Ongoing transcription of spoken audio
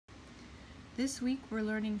This week we're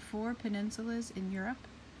learning 4 peninsulas in Europe,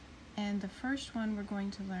 and the first one we're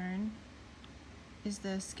going to learn is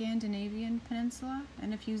the Scandinavian Peninsula.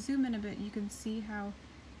 And if you zoom in a bit, you can see how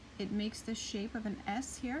it makes the shape of an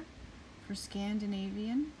S here for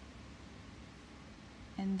Scandinavian.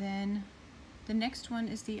 And then the next one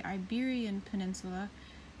is the Iberian Peninsula.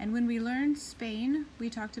 And when we learned Spain,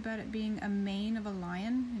 we talked about it being a mane of a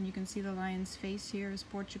lion, and you can see the lion's face here is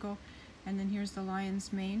Portugal, and then here's the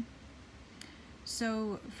lion's mane.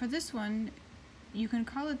 So for this one, you can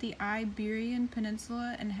call it the Iberian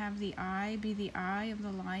Peninsula and have the I be the eye of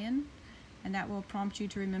the lion, and that will prompt you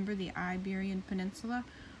to remember the Iberian Peninsula.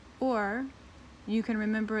 Or you can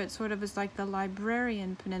remember it sort of as like the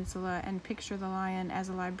Iberian Peninsula and picture the lion as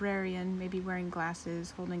a librarian, maybe wearing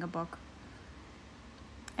glasses, holding a book.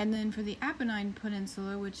 And then for the Apennine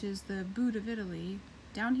Peninsula, which is the boot of Italy,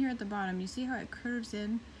 down here at the bottom, you see how it curves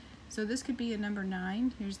in? So this could be a number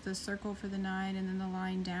 9. Here's the circle for the 9 and then the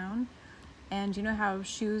line down. And you know how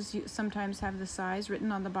shoes sometimes have the size written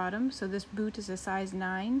on the bottom? So this boot is a size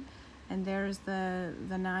 9, and there's the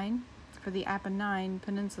 9 for the Apennine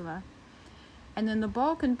Peninsula. And then the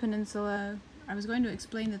Balkan Peninsula, I was going to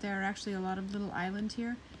explain that there are actually a lot of little islands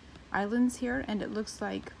here, and it looks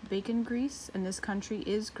like bacon grease, and this country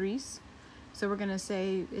is Greece. So we're going to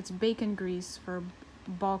say it's bacon grease for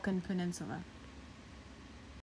Balkan Peninsula.